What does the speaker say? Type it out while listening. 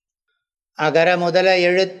அகர முதல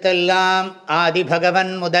எழுத்தெல்லாம்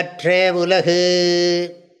ஆதிபகவன் முதற்றே உலகு.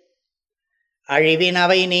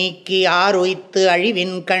 அழிவினவை நீக்கி ஆருய்த்து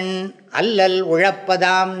அழிவின் கண் அல்லல்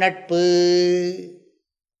உழப்பதாம் நட்பு.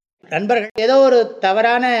 நண்பர்கள் ஏதோ ஒரு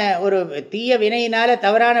தவறான ஒரு தீய வினையினால்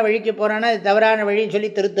தவறான வழிக்கு போகிறான்னா அது தவறான வழின்னு சொல்லி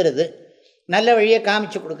திருத்துறது, நல்ல வழியை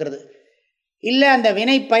காமிச்சு கொடுக்கறது. இல்லை அந்த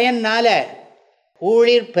வினை பயனால்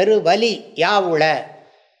ஊழிர் பெரு வலி யாவுள,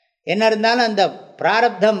 என்ன இருந்தாலும் அந்த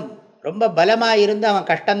பிராரப்தம் ரொம்ப பலமாக இருந்து அவன்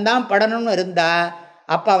கஷ்டந்தான் படணும்னு இருந்தால்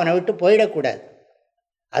அப்போ அவனை விட்டு போயிடக்கூடாது.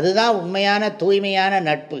 அதுதான் உண்மையான தூய்மையான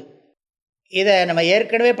நட்பு. இதை நம்ம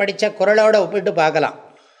ஏற்கனவே படித்த குறளோடு ஒப்பிட்டு பார்க்கலாம்.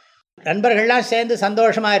 நண்பர்கள்லாம் சேர்ந்து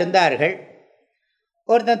சந்தோஷமாக இருந்தார்கள்.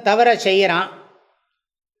 ஒருத்தன் தவற செய்கிறான்.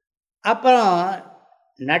 அப்புறம்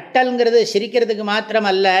நட்டல்ங்கிறது சிரிக்கிறதுக்கு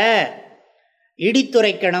மாத்திரமல்ல,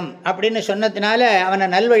 இடித்துரைக்கணும் அப்படின்னு சொன்னதுனால அவனை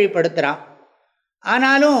நல்வழிப்படுத்துகிறான்.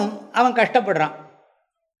 ஆனாலும் அவன் கஷ்டப்படுறான்.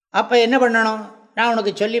 அப்போ என்ன பண்ணணும்? நான்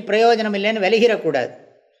உனக்கு சொல்லி பிரயோஜனம் இல்லைன்னு விலகிடக்கூடாது.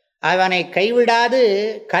 அவனை கைவிடாது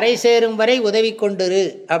கரை சேரும் வரை உதவி கொண்டிரு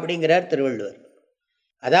அப்படிங்கிறார் திருவள்ளுவர்.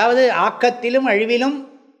 அதாவது ஆக்கத்திலும் அழிவிலும்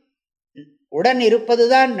உடன் இருப்பது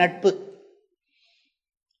தான் நட்பு.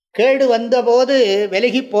 கேடு வந்தபோது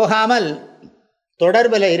விலகி போகாமல்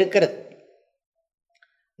தொடர்பில் இருக்கிறது.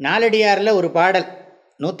 நாலடியாரில் ஒரு பாடல்,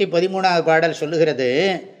 113வது பாடல் சொல்லுகிறது,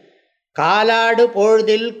 காலாடு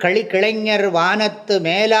பொழுதில் களிக்கிளைஞர் வானத்து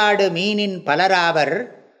மேலாடு மீனின் பலராவர்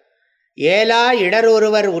ஏலா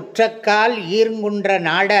இடரொருவர் உற்றக்கால் ஈர்ங்குன்ற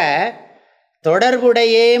நாட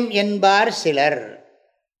தொடர்புடையேம் என்பார் சிலர்.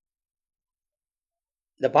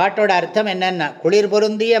 இந்த பாட்டோட அர்த்தம் என்னன்னா, குளிர்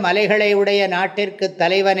பொருந்திய மலைகளை உடைய நாட்டிற்கு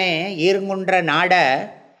தலைவனே ஈர்ங்குன்ற நாட,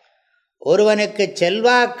 ஒருவனுக்கு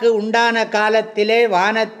செல்வாக்கு உண்டான காலத்திலே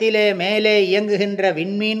வானத்திலே மேலே இயங்குகின்ற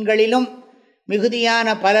விண்மீன்களிலும் மிகுதியான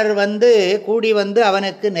பலர் கூடி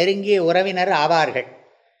அவனுக்கு நெருங்கிய உறவினர் ஆவார்கள்.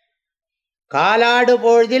 காலாடு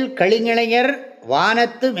பொழுதில் களிங்கிளைஞர்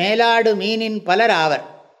வானத்து மேலாடு மீனின் பலர் ஆவர்.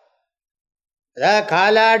 அதாவது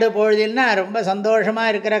காலாடு பொழுதில்னா ரொம்ப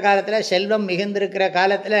சந்தோஷமாக இருக்கிற காலத்தில், செல்வம் மிகுந்திருக்கிற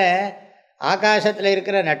காலத்தில் ஆகாசத்தில்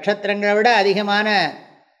இருக்கிற நட்சத்திரங்களை விட அதிகமான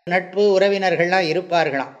நட்பு உறவினர்கள்லாம்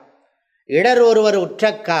இருப்பார்களாம். இடர் ஒருவர்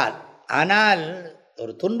உற்றக்கால், ஆனால்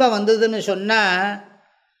ஒரு துன்பம் வந்ததுன்னு சொன்னால்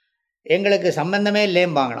எங்களுக்கு சம்பந்தமே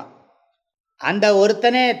இல்லைம்பாங்களாம். அந்த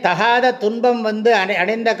ஒருத்தனே தகாத துன்பம்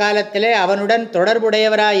அடைந்த காலத்திலே அவனுடன்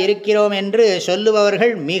தொடர்புடையவராக இருக்கிறோம் என்று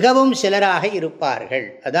சொல்லுபவர்கள் மிகவும் சிலராக இருப்பார்கள்.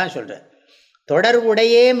 அதான் சொல்கிறார்,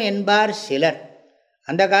 தொடர்புடையேம் என்பார் சிலர்.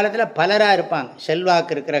 அந்த காலத்தில் பலராக இருப்பாங்க,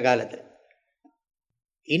 செல்வாக்கு இருக்கிற காலத்தில்.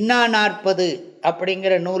 இன்னா 40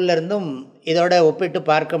 அப்படிங்கிற நூலிலிருந்தும் இதோட ஒப்பிட்டு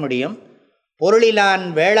பார்க்க முடியும். பொருளிலான்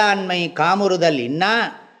வேளாண்மை காமுறுதல் இன்னா,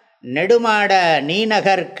 நெடுமாட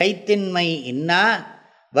நீநகர் கைத்தின்மை இன்னா,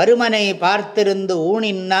 வருமனை பார்த்திருந்து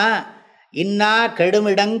ஊனின்னா, இன்னா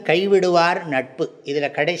கெடுமிடங் கைவிடுவார் நட்பு.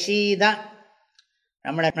 இதில் கடைசி தான்,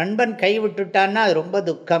 நம்மளை நண்பன் கைவிட்டுட்டான்னா அது ரொம்ப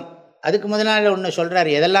துக்கம். அதுக்கு முதலாக ஒன்று சொல்கிறார்,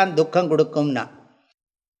 எதெல்லாம் துக்கம் கொடுக்கும்னா,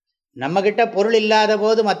 நம்மக்கிட்ட பொருள் இல்லாத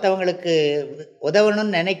போது மற்றவங்களுக்கு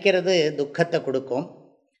உதவணும்னு நினைக்கிறது துக்கத்தை கொடுக்கும்.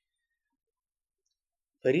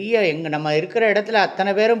 பெரிய நம்ம இருக்கிற இடத்துல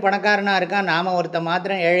அத்தனை பேரும் பணக்காரனாக இருக்கான், நாம் ஒருத்த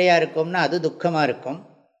மாத்திரம் ஏழையாக இருக்கோம்னா அது துக்கமாக இருக்கும்.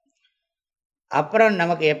 அப்புறம்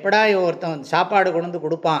நமக்கு எப்படா ஒருத்தன் சாப்பாடு கொண்டு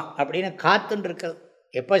கொடுப்பான் அப்படின்னு காத்துன்னு இருக்கிறது,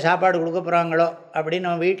 எப்போ சாப்பாடு கொடுக்க போகிறாங்களோ அப்படின்னு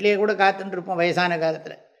நம்ம வீட்டிலேயே கூட காத்துன்னு இருப்போம் வயசான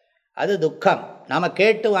காலத்தில். அது துக்கம், நாம்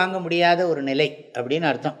கேட்டு வாங்க முடியாத ஒரு நிலை அப்படின்னு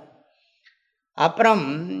அர்த்தம். அப்புறம்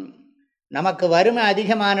நமக்கு வறுமை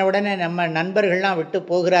அதிகமான உடனே நம்ம நண்பர்கள்லாம் விட்டு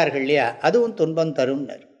போகிறார்கள் இல்லையா, அதுவும் துன்பம்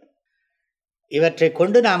தரும்னர். இவற்றை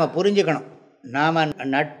கொண்டு நாம் புரிஞ்சுக்கணும். நாம்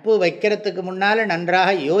நட்பு வைக்கிறதுக்கு முன்னால் நன்றாக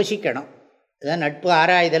யோசிக்கணும். இதுதான் நட்பு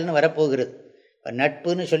ஆராய்தல்னு வரப்போகிறது. இப்போ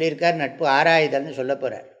நட்புன்னு சொல்லியிருக்கார், நட்பு ஆராய்தல்னு சொல்ல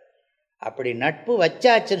போகிறார். அப்படி நட்பு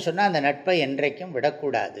வச்சாச்சுன்னு சொன்னால் அந்த நட்பை என்றைக்கும்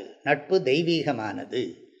விடக்கூடாது. நட்பு தெய்வீகமானது.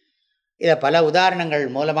 இதை பல உதாரணங்கள்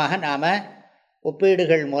மூலமாக நாம்,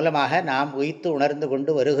 ஒப்பீடுகள் மூலமாக நாம் உய்த்து உணர்ந்து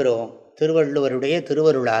கொண்டு வருகிறோம். திருவள்ளுவருடைய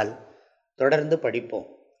திருவருளால் தொடர்ந்து படிப்போம்.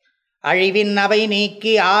 அழிவின் அவை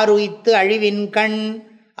நீக்கி ஆருய்த்து அழிவின் கண்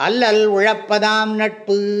அல்லல் உழப்பதாம்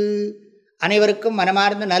நட்பு. அனைவருக்கும்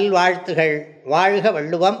மனமார்ந்த நல்வாழ்த்துகள். வாழ்க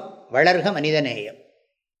வள்ளுவம், வளர்க மனிதநேயம்.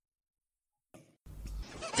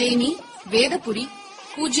 தேனி வேதபுரி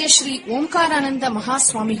பூஜ்ய ஸ்ரீ ஓம்காரானந்த மகா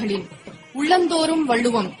சுவாமிகளின் உள்ளந்தோறும்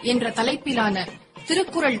வள்ளுவம் என்ற தலைப்பிலான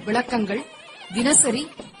திருக்குறள் விளக்கங்கள் தினசரி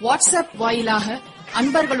வாட்ஸ்அப் வாயிலாக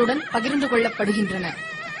அன்பர்களுடன் பகிர்ந்து கொள்ளப்படுகின்றன.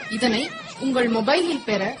 இதனை உங்கள் மொபைலில்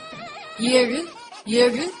பெற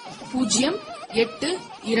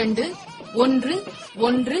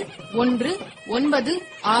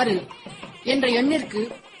 7772111196 என்ற எண்ணிற்கு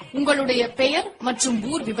உங்களுடைய பெயர் மற்றும்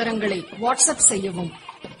ஊர் விவரங்களை வாட்ஸ்அப் செய்யவும்.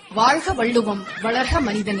 வாழ்க வள்ளுவம், வளர்க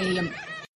மனிதநேயம்.